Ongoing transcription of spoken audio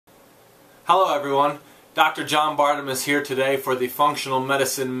Hello everyone, Dr. John Bartemus here today for the Functional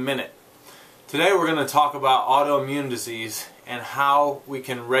Medicine Minute. Today we're going to talk about autoimmune disease and how we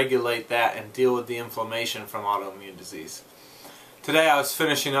can regulate that and deal with the inflammation from autoimmune disease. Today I was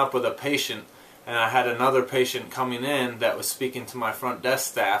finishing up with a patient and I had another patient coming in that was speaking to my front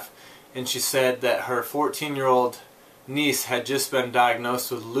desk staff, and she said that her 14-year-old niece had just been diagnosed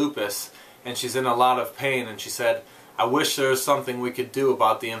with lupus and she's in a lot of pain, and she said, "I wish there was something we could do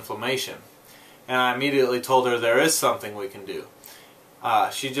about the inflammation." And I immediately told her there is something we can do.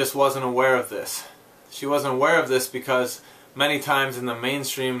 She just wasn't aware of this. She wasn't aware of this because many times in the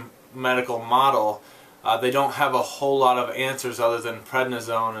mainstream medical model they don't have a whole lot of answers other than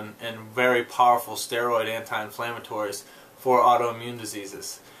prednisone and very powerful steroid anti-inflammatories for autoimmune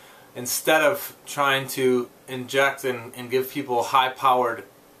diseases. Instead of trying to inject and give people high-powered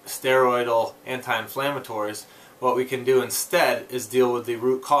steroidal anti-inflammatories, what we can do instead is deal with the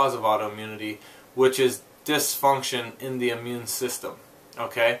root cause of autoimmunity, which is dysfunction in the immune system.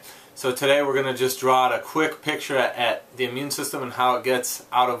 Okay? So today we're going to just draw out a quick picture at the immune system and how it gets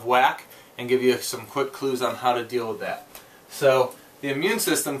out of whack, and give you some quick clues on how to deal with that. So the immune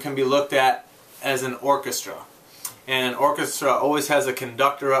system can be looked at as an orchestra. And an orchestra always has a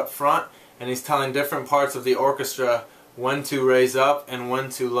conductor up front, and he's telling different parts of the orchestra when to raise up and when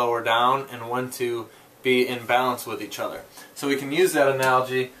to lower down and when to be in balance with each other. So we can use that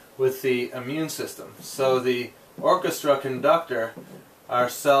analogy with the immune system. So the orchestra conductor are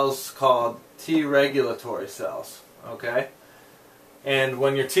cells called T regulatory cells. Okay? And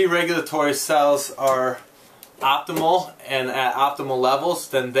when your T regulatory cells are optimal and at optimal levels,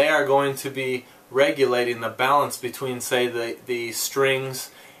 then they are going to be regulating the balance between, say, the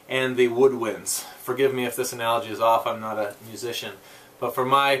strings and the woodwinds. Forgive me if this analogy is off, I'm not a musician. But for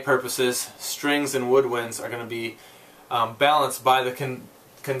my purposes, strings and woodwinds are going to be balanced by the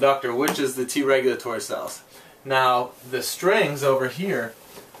conductor, which is the T regulatory cells. Now, the strings over here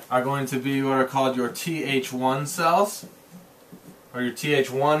are going to be what are called your Th1 cells, or your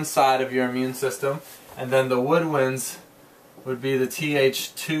Th1 side of your immune system, and then the woodwinds would be the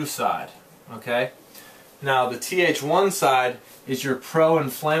Th2 side. Okay? Now, the Th1 side is your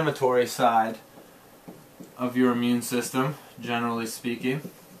pro-inflammatory side of your immune system, generally speaking.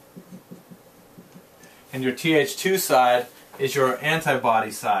 And your Th2 side is your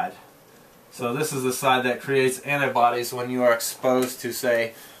antibody side. So this is the side that creates antibodies when you are exposed to,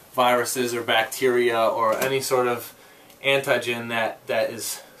 say, viruses or bacteria or any sort of antigen that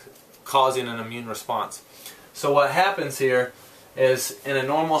is causing an immune response. So what happens here is, in a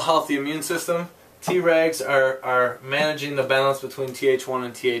normal healthy immune system, Tregs are managing the balance between Th1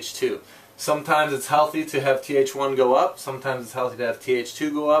 and Th2. Sometimes it's healthy to have Th1 go up, sometimes it's healthy to have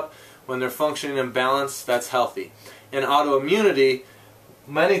Th2 go up. When they're functioning in balance, that's healthy. In autoimmunity,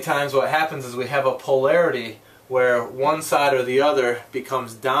 many times what happens is we have a polarity where one side or the other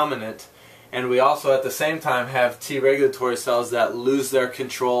becomes dominant, and we also at the same time have T regulatory cells that lose their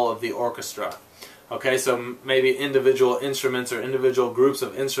control of the orchestra. Okay, so maybe individual instruments or individual groups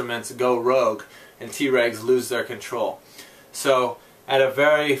of instruments go rogue and Tregs lose their control. So at a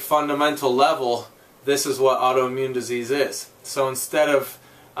very fundamental level, this is what autoimmune disease is. So instead of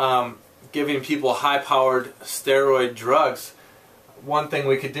giving people high-powered steroid drugs, one thing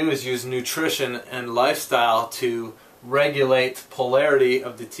we could do is use nutrition and lifestyle to regulate polarity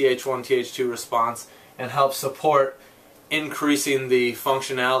of the Th1, Th2 response and help support increasing the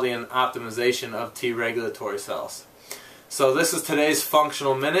functionality and optimization of T regulatory cells. So this is today's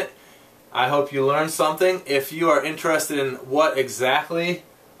Functional Minute. I hope you learned something. If you are interested in what exactly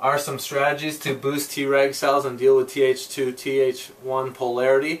are some strategies to boost Treg cells and deal with Th2, Th1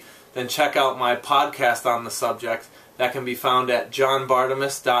 polarity, then check out my podcast on the subject. That can be found at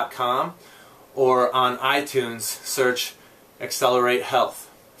johnbartemus.com, or on iTunes, search Accelerate Health.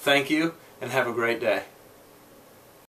 Thank you, and have a great day.